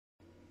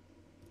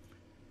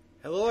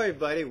Hello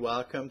everybody,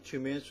 welcome to 2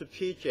 Minutes with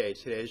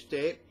PJ. Today's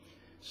date,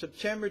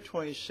 September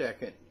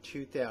 22nd,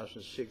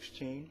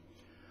 2016.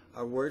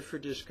 Our word for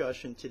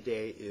discussion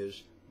today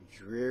is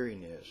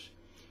dreariness.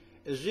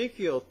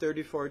 Ezekiel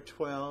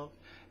 34:12,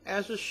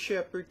 as a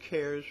shepherd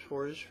cares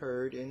for his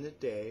herd in the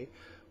day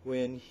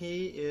when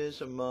he is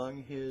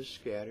among his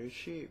scattered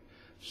sheep,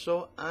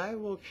 so I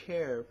will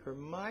care for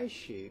my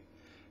sheep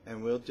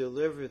and will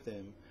deliver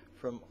them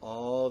from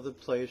all the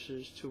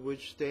places to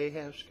which they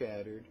have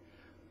scattered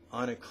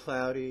on a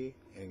cloudy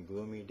and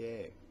gloomy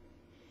day.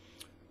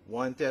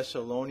 1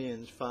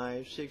 Thessalonians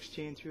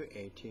 5:16 through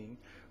 18,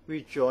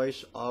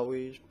 rejoice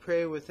always,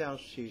 pray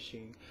without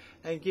ceasing,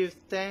 and give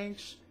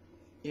thanks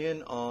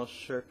in all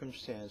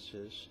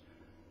circumstances,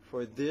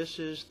 for this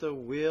is the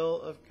will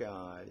of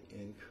God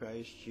in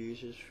Christ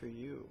Jesus for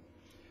you.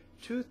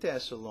 2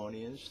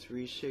 Thessalonians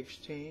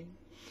 3:16,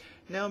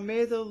 now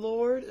may the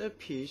Lord of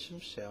peace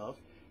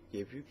himself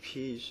give you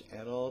peace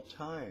at all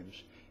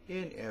times,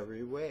 in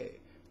every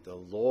way. The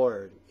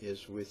Lord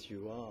is with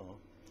you all.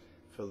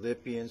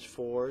 Philippians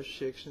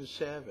 4:6 and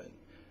 7.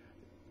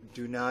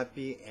 Do not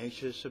be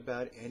anxious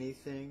about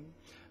anything,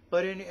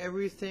 but in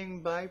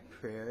everything by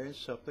prayer and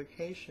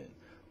supplication,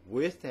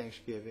 with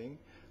thanksgiving,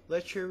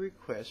 let your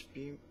requests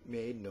be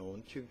made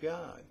known to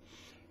God.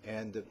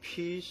 And the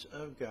peace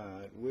of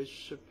God,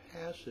 which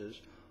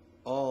surpasses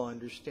all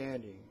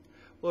understanding,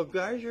 will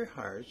guard your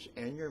hearts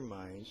and your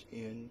minds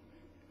in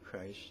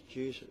Christ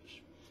Jesus.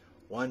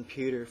 1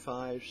 Peter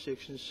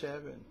 5:6 and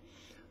 7.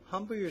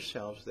 Humble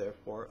yourselves,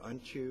 therefore,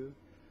 unto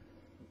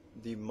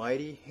the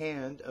mighty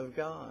hand of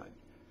God,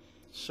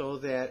 so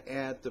that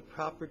at the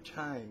proper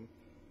time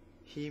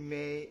he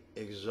may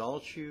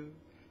exalt you,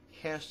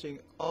 casting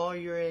all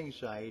your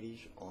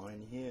anxieties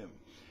on him,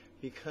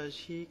 because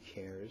he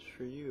cares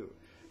for you.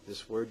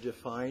 This word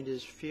defined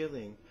as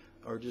feeling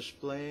or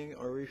displaying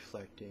or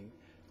reflecting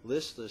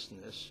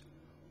listlessness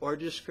or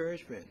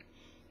discouragement,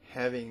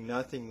 having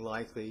nothing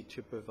likely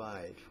to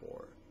provide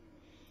for,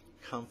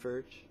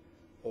 comfort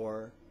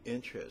or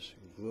interest,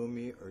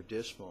 gloomy or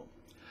dismal.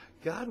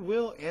 God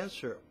will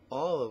answer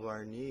all of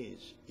our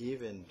needs,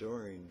 even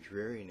during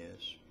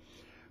dreariness.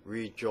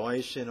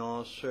 Rejoice in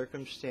all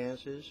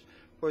circumstances,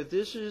 for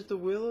this is the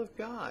will of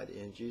God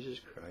in Jesus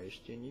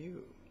Christ in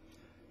you.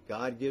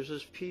 God gives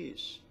us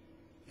peace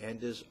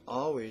and is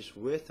always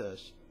with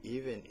us,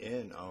 even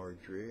in our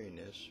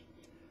dreariness.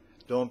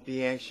 Don't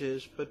be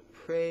anxious, but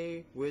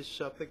pray with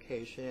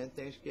supplication and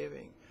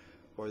thanksgiving,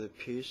 for the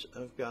peace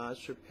of God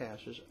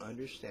surpasses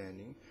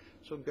understanding,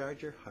 so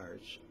guard your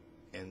hearts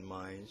and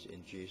minds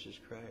in Jesus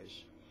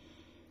Christ.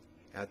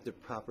 At the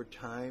proper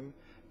time,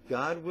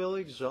 God will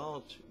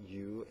exalt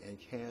you and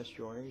cast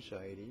your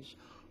anxieties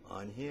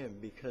on him,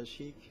 because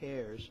he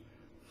cares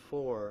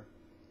for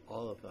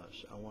all of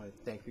us. I want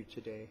to thank you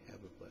today.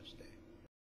 Have a blessed day.